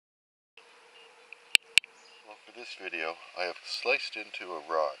For this video, I have sliced into a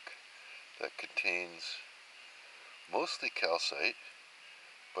rock that contains mostly calcite,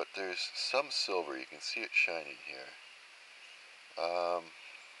 but there's some silver. You can see it shining here.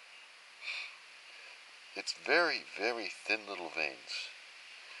 It's very, very thin little veins.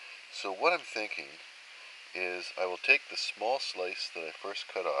 So what I'm thinking is I will take the small slice that I first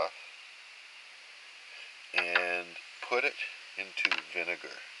cut off and put it into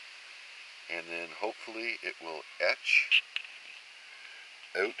vinegar. And then hopefully it will etch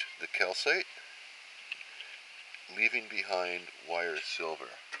out the calcite, leaving behind wire silver.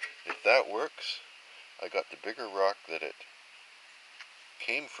 If that works, I got the bigger rock that it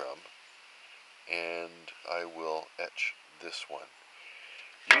came from, and I will etch this one.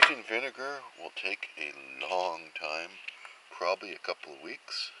 Using vinegar will take a long time, probably a couple of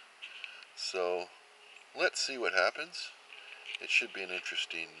weeks. So let's see what happens. It should be an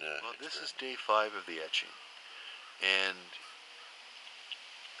interesting well, this is day 5 of the etching, and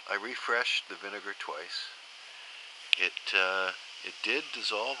I refreshed the vinegar twice. It did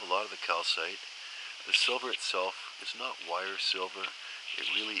dissolve a lot of the calcite. The silver itself is not wire silver. It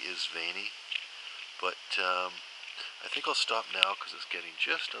really is veiny. But I think I'll stop now because it's getting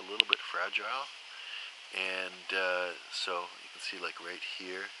just a little bit fragile. And so you can see, like right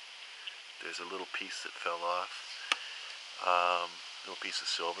here, there's a little piece that fell off. Little piece of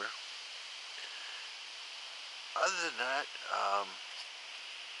silver. Other than that,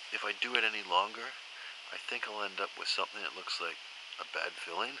 if I do it any longer, I think I'll end up with something that looks like a bad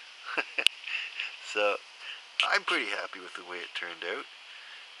filling. So I'm pretty happy with the way it turned out.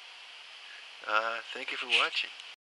 Thank you for watching.